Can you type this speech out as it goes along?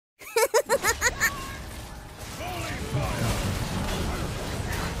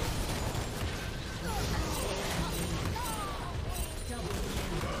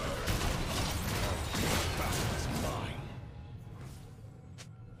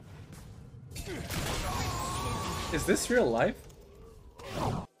Is this real life?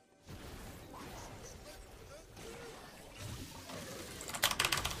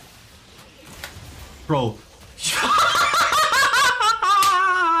 Bro.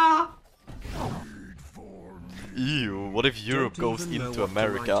 Ew, what if Europe goes into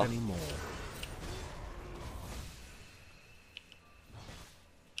America?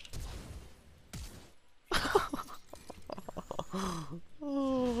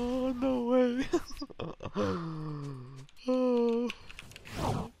 Oh, no way.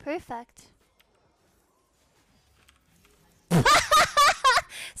 Perfect.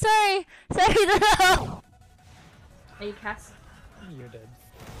 Sorry, no. Are you cast? You're dead.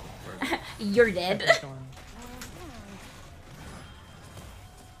 You're dead.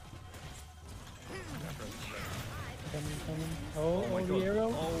 Oh, the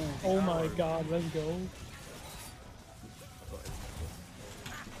arrow? Oh my god, let's go.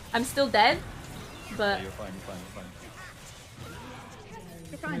 I'm still dead, but You're fine. you're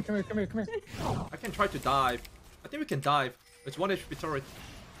fine. Come here. I can try to dive. I think we can dive. It's 1 HP turret.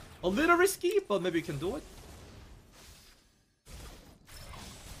 A little risky, but maybe we can do it.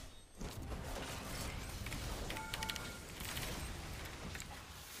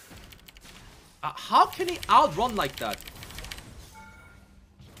 How can he outrun like that?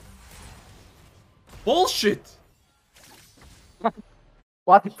 Bullshit!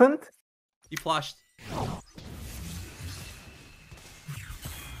 What happened? He flashed.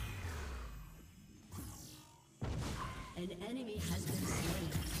 An enemy has been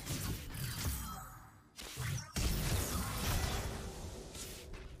slain.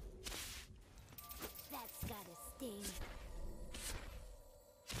 That's gotta sting.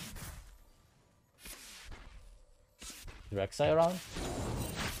 Is Rek'Sai around?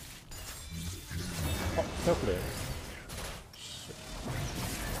 Oh, so clear.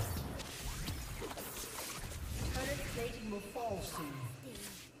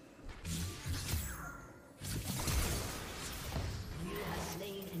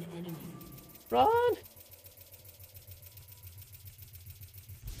 Run!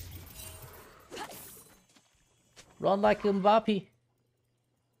 Run like Mbappe.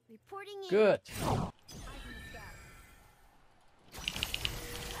 Reporting in. Good.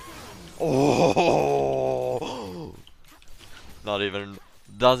 Oh! Not even,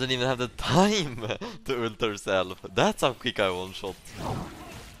 doesn't even have the time to ult herself. That's how quick I one shot.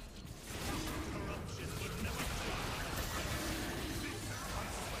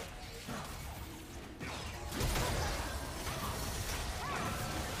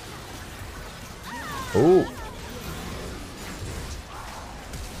 Oh.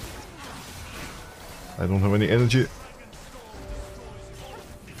 I don't have any energy.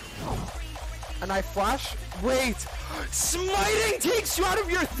 And I flash. Wait! Smiting takes you out of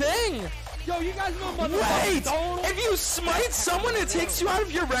your thing! Yo, you guys know about Wait! If you smite someone, it takes you out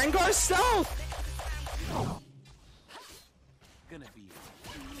of your Rengar stealth! Gonna be.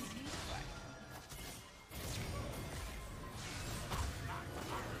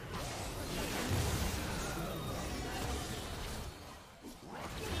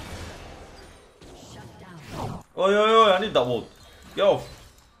 Oi, I need that ward. Yo.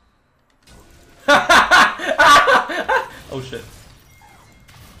 Oh shit.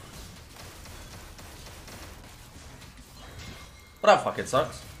 Well, that fucking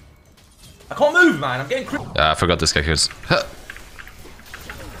sucks. I can't move, man. I'm getting crit. Yeah, I forgot this guy is.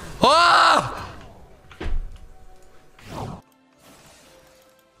 Ah!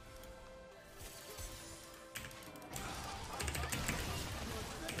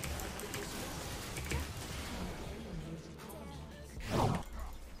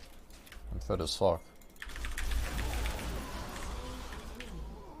 I'm fed as fuck.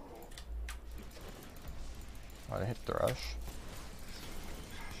 I hit the rush.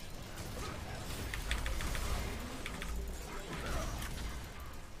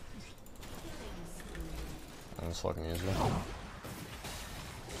 That's fucking easy.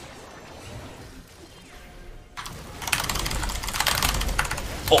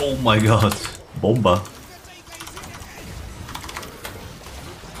 Oh my god. Bomba.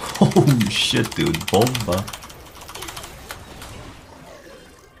 Oh shit, dude. Bomba.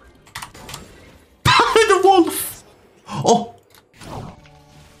 The wolf! Oh!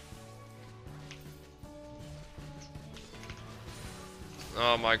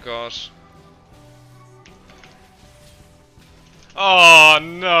 Oh my gosh. Oh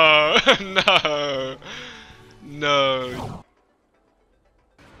no! No! No!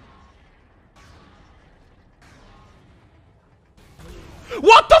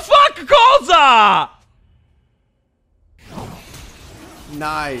 What the fuck, Koza?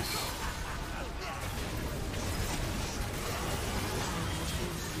 Nice.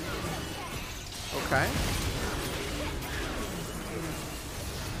 Okay.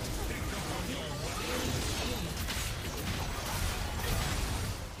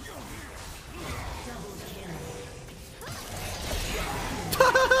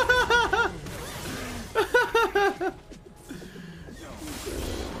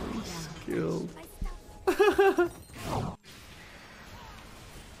 Killed.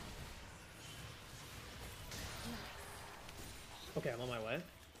 Okay, I'm on my way.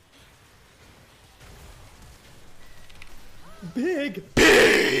 Big!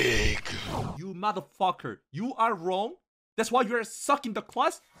 You motherfucker. You are wrong. That's why you're sucking the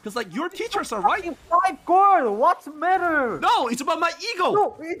class. Because like your teachers are right. 5 gold. What's the matter? No, it's about my ego.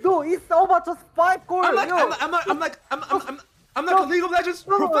 No, it's about just 5 gold. I'm like a League of Legends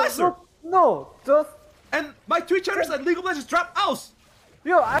professor. No, just. And my teachers at League of Legends drop out.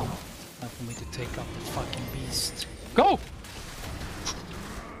 Time for me to take out the fucking beast. Go!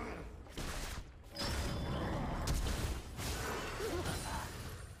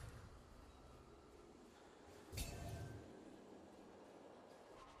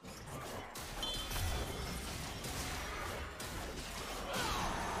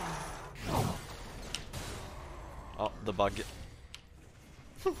 Oh, the bug.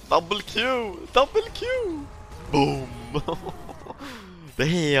 Double Q! Double Q! Boom!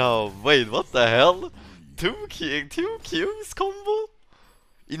 Damn! Wait, what the hell? Two Qs combo?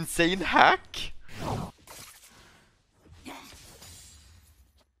 Insane hack?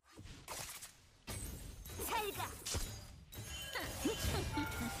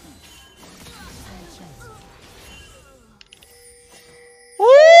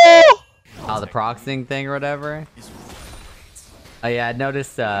 Oh, the proxying thing or whatever? Oh yeah, I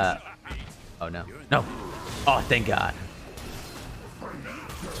noticed, oh no. No! Oh, thank God.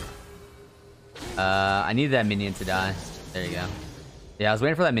 I need that minion to die. There you go. Yeah, I was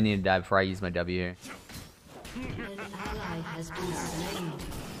waiting for that minion to die before I use my W here. An ally has been slain.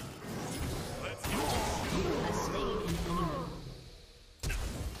 You have slain an enemy.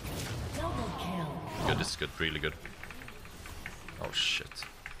 Double kill. Good, this is good, really good. Oh shit.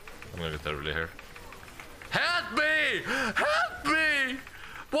 I'm gonna get that really here. Help me! Help me!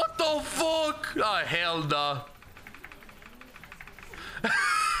 What the fuck? Oh, hell no.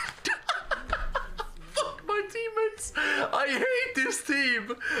 Fuck my teammates! I hate this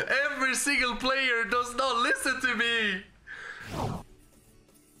team! Every single player does not listen to me!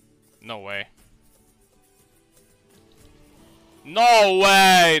 No way. No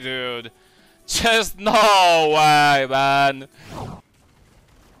way, dude! Just no way, man!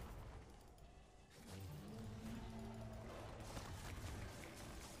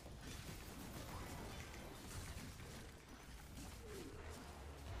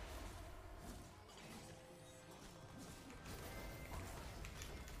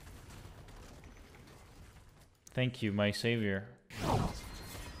 Thank you, my savior.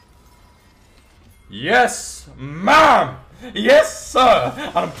 Yes, ma'am! Yes, sir!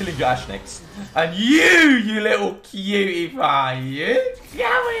 And I'm killing your Ash next. And you little cutie pie, you!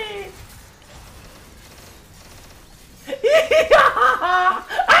 Yowie!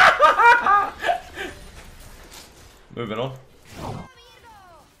 Moving on.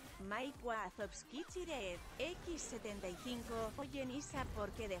 Ep72, oye Nisa,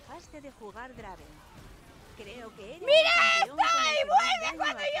 ¿por qué dejaste de jugar Draven? Creo que eres ¡Mira el esto! campeón ¡Y con vuelve el que más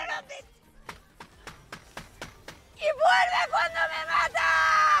cuando daño yo no haces. te... ¡Y vuelve cuando me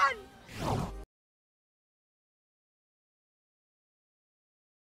matan!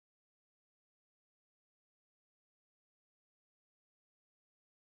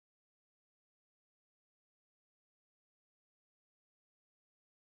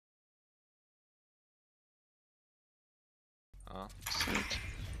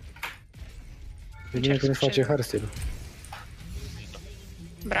 Видимо, переслал Харстиль.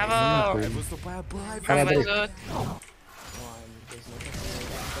 Браво! It's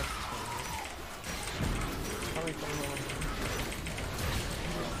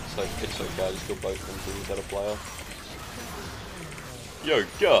okay, I just got both of them to better player. Yo,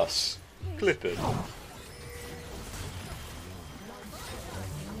 Gus! Clip it.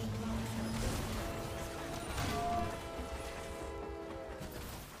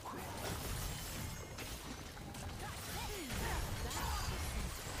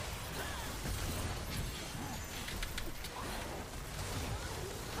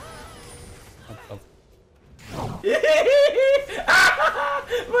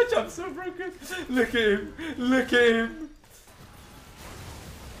 My jump's so broken. Look at him. Look at him.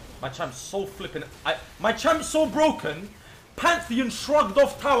 My champ's so flipping. My champ's so broken. Pantheon shrugged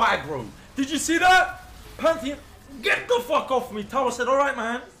off tower aggro. Did you see that? Pantheon, get the fuck off me. Tower said, alright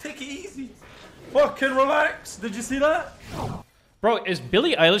man, take it easy. Fucking relax. Did you see that? Bro, is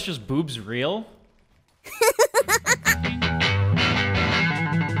Billie Eilish's boobs real?